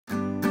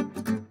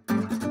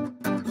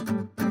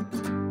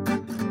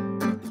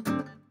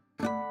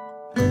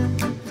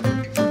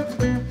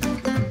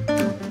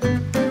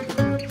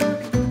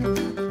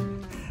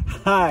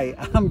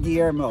Hi, I'm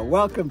Guillermo.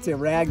 Welcome to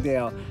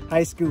Ragdale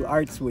High School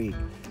Arts Week.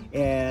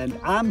 And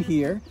I'm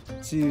here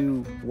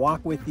to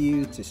walk with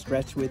you, to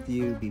stretch with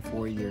you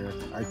before your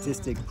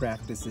artistic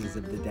practices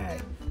of the day.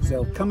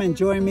 So come and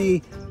join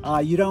me.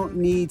 You don't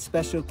need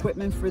special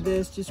equipment for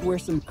this. Just wear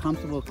some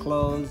comfortable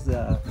clothes,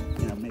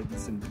 maybe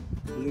some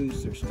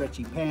loose or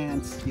stretchy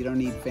pants. You don't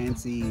need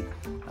fancy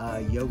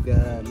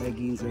yoga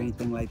leggings or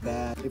anything like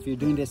that. If you're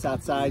doing this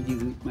outside,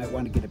 you might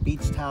want to get a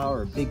beach towel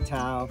or a big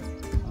towel,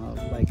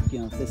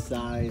 this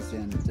size,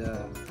 and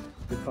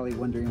you're probably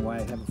wondering why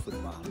I have a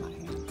football in my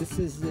hand. This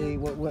is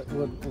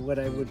what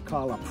I would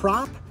call a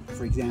prop.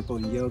 For example,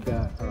 in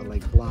yoga, or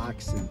like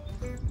blocks,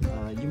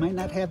 and you might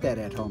not have that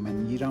at home,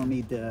 and you don't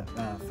need the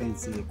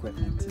fancy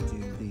equipment to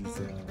do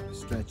these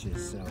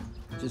stretches. So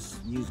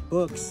just use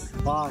books,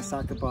 ball,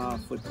 soccer ball,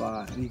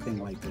 football,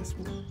 anything like this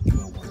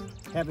will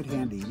work. Have it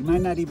handy. You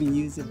might not even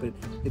use it, but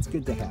it's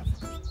good to have.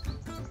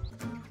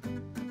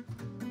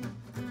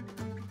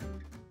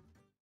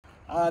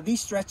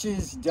 These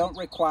stretches don't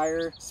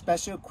require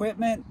special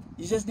equipment.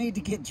 You just need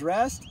to get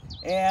dressed,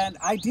 and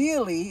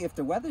ideally, if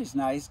the weather's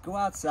nice, go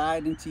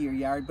outside into your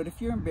yard. But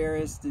if you're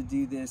embarrassed to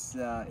do this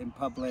in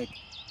public,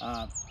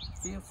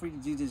 feel free to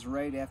do this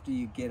right after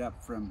you get up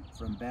from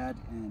bed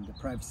in the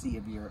privacy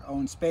of your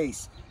own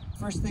space.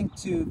 First thing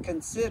to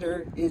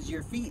consider is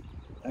your feet.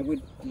 I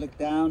would look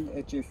down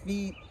at your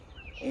feet,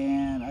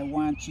 and I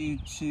want you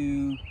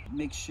to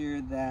make sure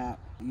that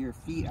your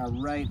feet are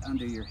right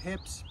under your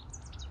hips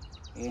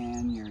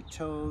and your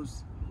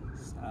toes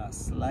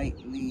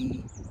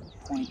slightly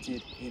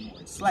pointed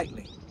inward,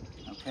 slightly,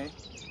 okay?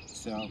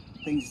 So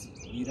things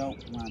you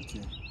don't want to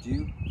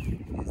do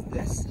is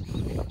this,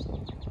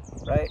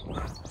 right?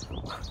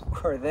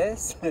 Or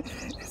this.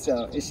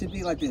 So it should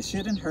be like this.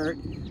 Shouldn't hurt,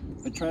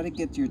 but try to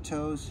get your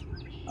toes,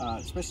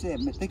 especially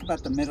think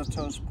about the middle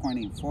toes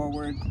pointing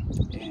forward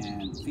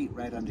and feet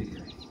right under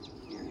your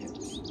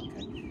hips,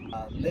 okay?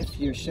 Lift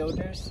your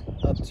shoulders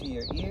up to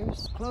your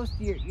ears, close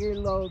to your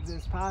earlobes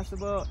as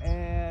possible,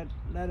 and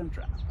let them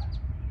drop.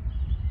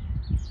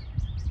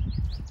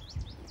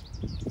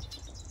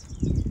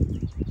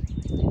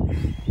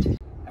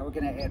 Now we're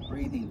going to add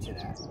breathing to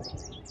that.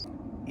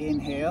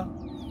 Inhale.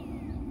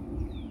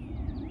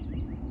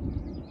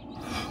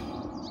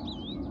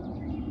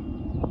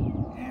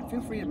 And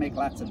feel free to make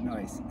lots of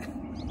noise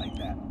like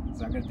that.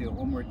 So I'm going to do it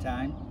one more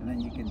time, and then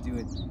you can do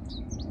it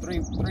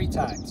three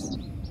times.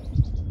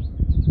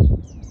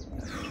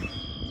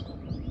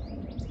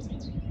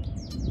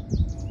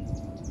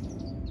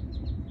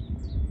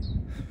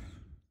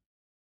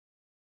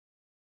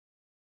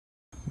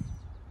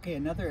 Okay,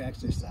 another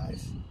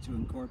exercise to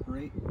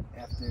incorporate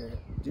after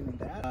doing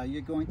that.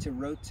 You're going to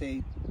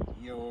rotate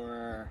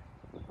your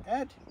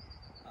head,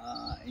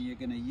 and you're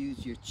going to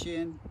use your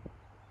chin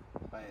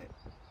by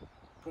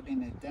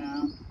putting it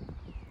down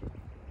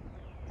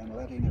and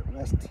letting it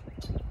rest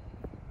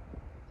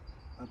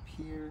up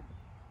here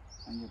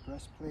on your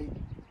breastplate.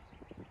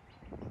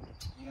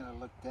 You're going to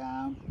look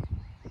down,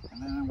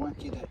 and then I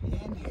want you to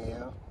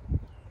inhale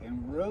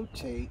and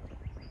rotate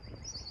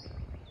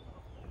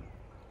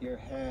your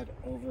head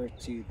over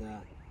to the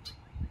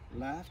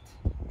left,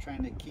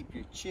 trying to keep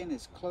your chin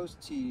as close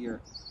to your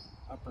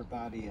upper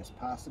body as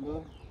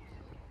possible,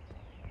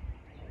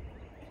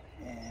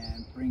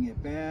 and bring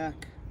it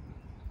back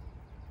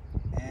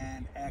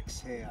and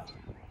exhale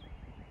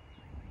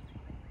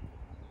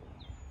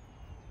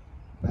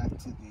back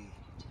to the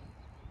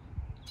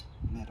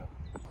middle.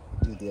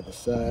 Do the other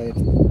side.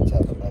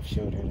 Tell the left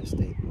shoulder to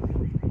stay put.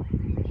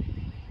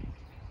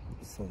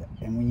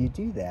 And when you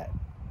do that,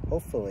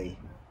 hopefully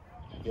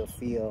you'll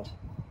feel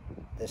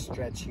the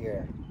stretch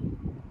here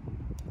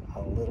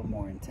a little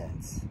more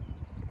intense.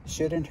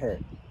 Shouldn't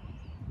hurt.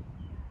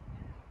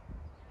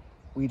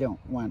 We don't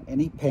want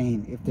any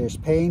pain. If there's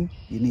pain,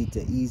 you need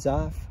to ease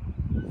off.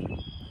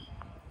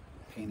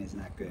 Pain is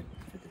not good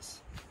for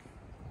this.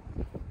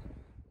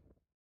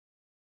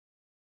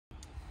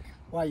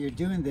 While you're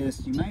doing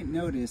this, you might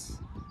notice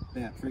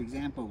that, for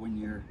example, when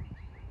you're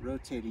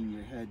rotating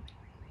your head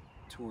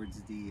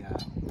towards the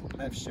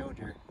left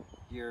shoulder,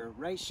 your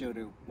right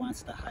shoulder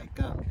wants to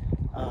hike up.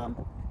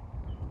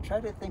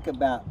 Try to think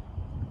about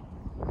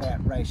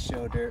that right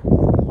shoulder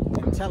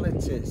and tell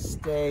it to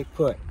stay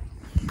put.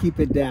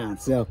 Keep it down.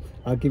 So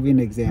I'll give you an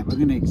example. I'm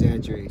going to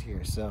exaggerate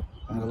here. So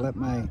I'm going to let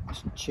my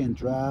chin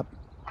drop,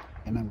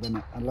 and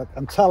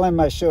I'm telling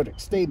my shoulder,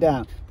 stay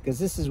down, because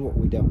this is what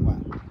we don't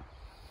want.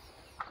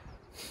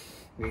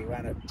 We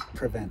want to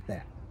prevent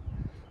that.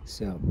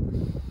 So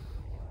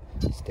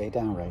stay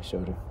down, right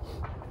shoulder.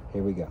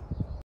 Here we go.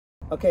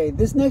 Okay,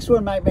 this next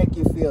one might make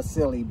you feel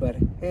silly, but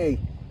hey,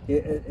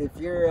 if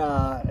you're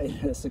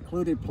in a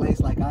secluded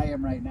place like I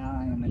am right now,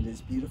 I am in this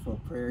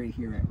beautiful prairie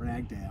here at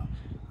Ragdale.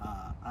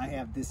 I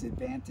have this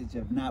advantage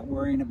of not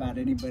worrying about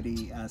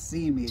anybody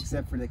seeing me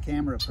except for the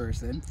camera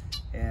person,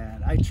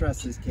 and I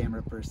trust this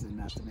camera person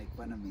not to make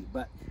fun of me.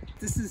 But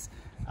this is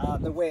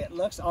the way it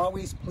looks.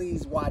 Always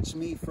please watch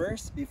me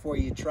first before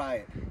you try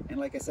it. And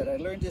like I said, I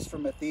learned this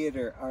from a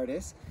theater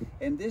artist,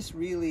 and this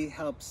really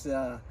helps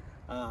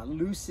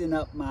loosen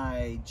up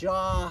my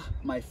jaw,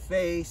 my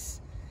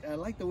face. I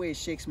like the way it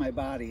shakes my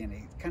body, and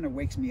it kind of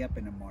wakes me up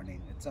in the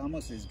morning. It's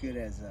almost as good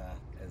as a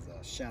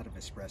shot of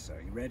espresso.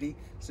 Are you ready?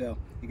 So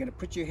you're gonna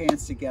put your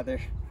hands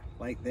together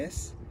like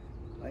this.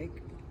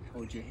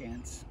 Hold your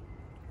hands.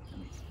 Let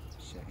me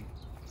show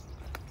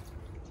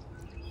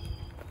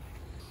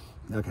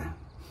you. Okay.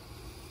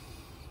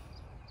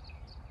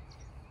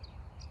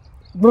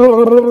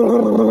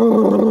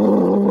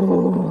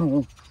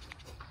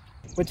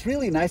 What's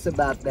really nice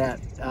about that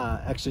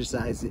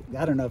exercise,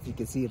 I don't know if you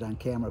can see it on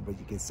camera, but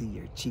you can see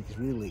your cheeks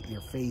really,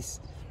 your face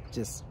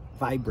just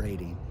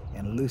vibrating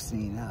and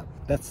loosening up.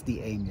 That's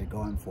the aim you're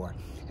going for.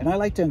 And I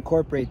like to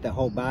incorporate the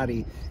whole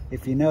body.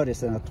 If you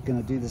notice, and I'm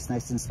gonna do this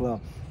nice and slow,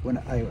 when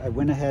I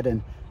went ahead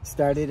and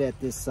started at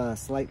this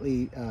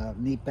slightly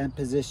knee bent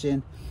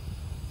position,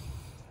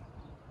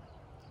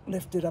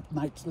 lifted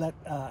my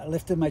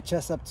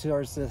chest up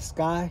towards the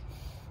sky,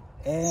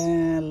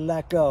 and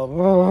let go,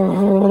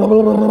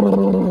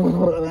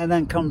 and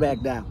then come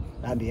back down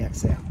on the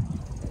exhale.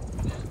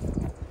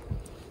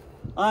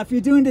 If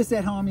you're doing this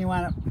at home, you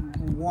want to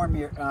warm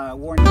your